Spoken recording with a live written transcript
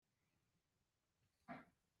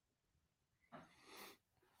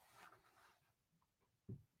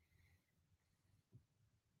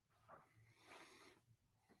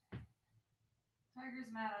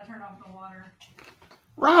Trigger's mad. I turned off the water.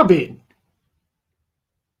 Robin.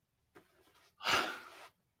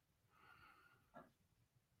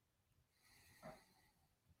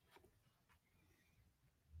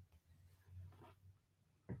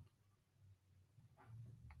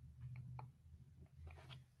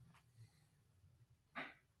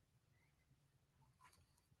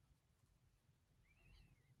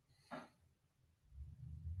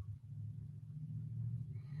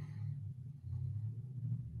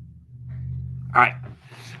 All right.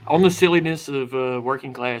 On the silliness of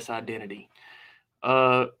working class identity.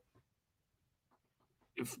 If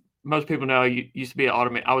most people know, I used to be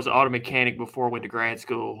I was an auto mechanic before I went to grad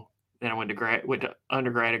school. Then I went to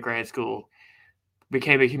undergrad and grad school.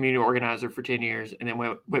 Became a community organizer for 10 years, and then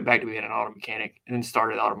went back to being an auto mechanic, and then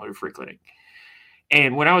started Automotive Free Clinic.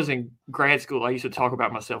 And when I was in grad school, I used to talk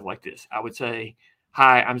about myself like this. I would say,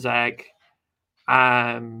 "Hi, I'm Zach.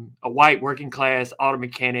 I'm a white working class auto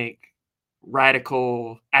mechanic,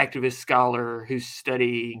 radical activist scholar who's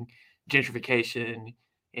studying gentrification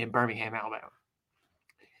in Birmingham, Alabama."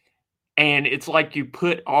 And it's like you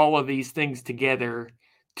put all of these things together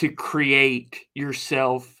to create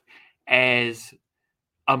yourself as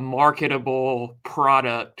a marketable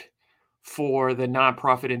product for the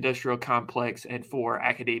nonprofit industrial complex and for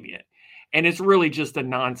academia. And it's really just a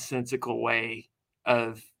nonsensical way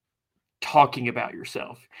of talking about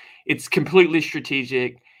yourself. It's completely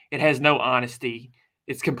strategic. It has no honesty.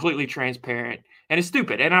 It's completely transparent, and it's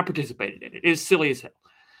stupid. And I participated in it. It's silly as hell.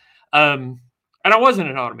 And I wasn't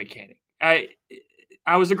an auto mechanic. I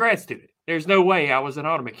was a grad student. There's no way I was an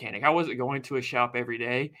auto mechanic. I wasn't going to a shop every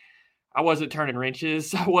day. I wasn't turning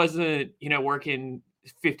wrenches. I wasn't, working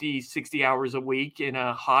 50, 60 hours a week in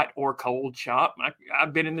a hot or cold shop.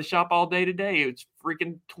 I've been in the shop all day today. It's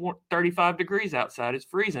freaking 35 degrees outside. It's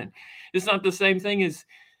freezing. It's not the same thing as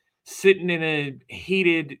sitting in a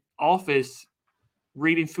heated office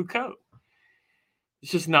reading Foucault.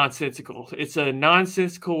 It's just nonsensical. It's a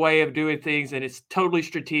nonsensical way of doing things, and it's totally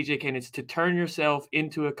strategic, and it's to turn yourself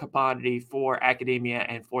into a commodity for academia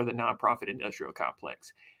and for the nonprofit industrial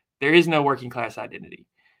complex. There is no working class identity.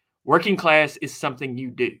 Working class is something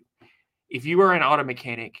you do. If you are an auto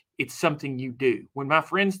mechanic, it's something you do. When my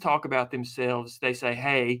friends talk about themselves, they say,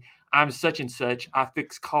 "Hey, I'm such and such. I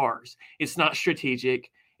fix cars." It's not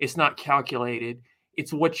strategic. It's not calculated.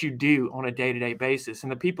 It's what you do on a day-to-day basis.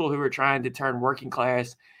 And the people who are trying to turn working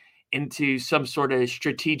class into some sort of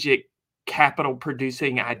strategic capital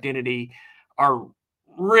producing identity are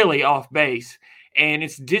really off base. And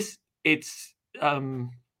it's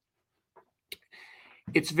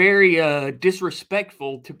very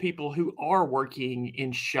disrespectful to people who are working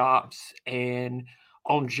in shops and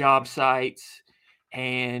on job sites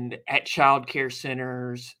and at childcare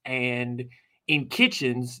centers and in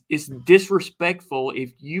kitchens. It's disrespectful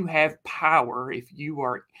if you have power, if you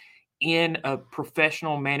are in a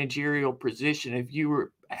professional managerial position, if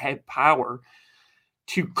you have power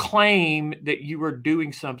to claim that you are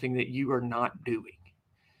doing something that you are not doing.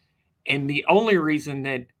 And the only reason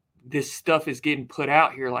that this stuff is getting put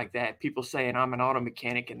out here like that, people saying I'm an auto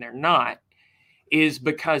mechanic and they're not, is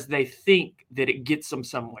because they think that it gets them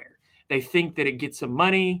somewhere. They think that it gets them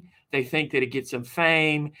money. They think that it gets them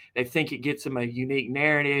fame. They think it gets them a unique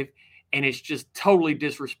narrative. And it's just totally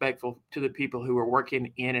disrespectful to the people who are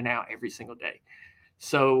working in and out every single day.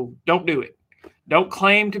 So don't do it. Don't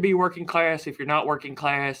claim to be working class if you're not working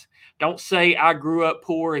class. Don't say I grew up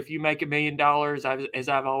poor if you make $1 million. As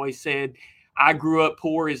I've always said, I grew up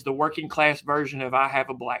poor is the working class version of I have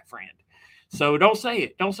a black friend. So don't say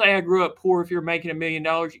it. Don't say I grew up poor if you're making $1 million.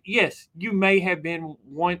 Yes, you may have been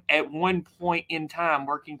at one point in time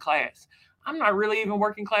working class. I'm not really even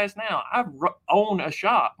working class now. I own a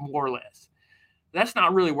shop, more or less. That's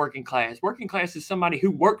not really working class. Working class is somebody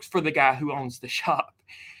who works for the guy who owns the shop.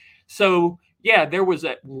 So yeah, there was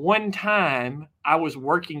at one time I was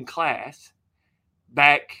working class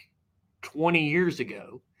back 20 years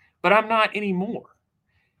ago, but I'm not anymore.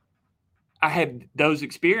 I have those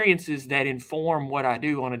experiences that inform what I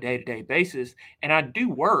do on a day-to-day basis, and I do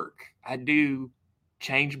work. I do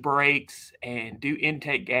change brakes and do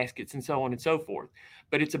intake gaskets and so on and so forth.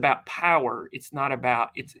 But it's about power. It's not about,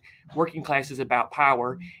 it's working class is about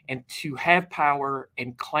power, and to have power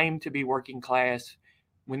and claim to be working class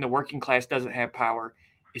when the working class doesn't have power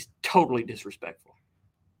is totally disrespectful.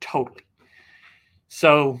 Totally.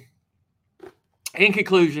 So, in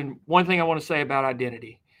conclusion, one thing I want to say about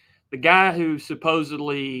identity. The guy who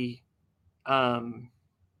supposedly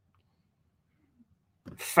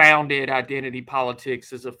founded identity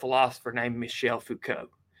politics is a philosopher named Michel Foucault.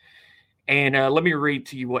 And let me read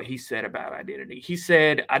to you what he said about identity. He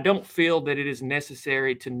said, I don't feel that it is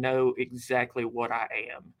necessary to know exactly what I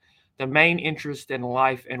am. The main interest in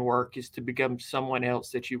life and work is to become someone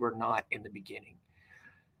else that you were not in the beginning.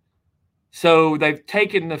 So they've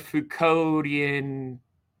taken the Foucauldian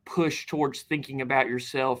push towards thinking about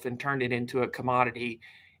yourself and turned it into a commodity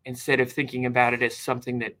instead of thinking about it as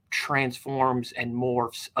something that transforms and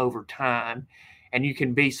morphs over time. And you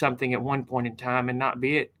can be something at one point in time and not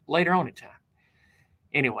be it later on in time.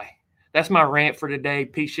 Anyway, that's my rant for today.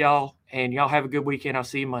 Peace, y'all. And y'all have a good weekend. I'll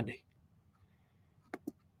see you Monday.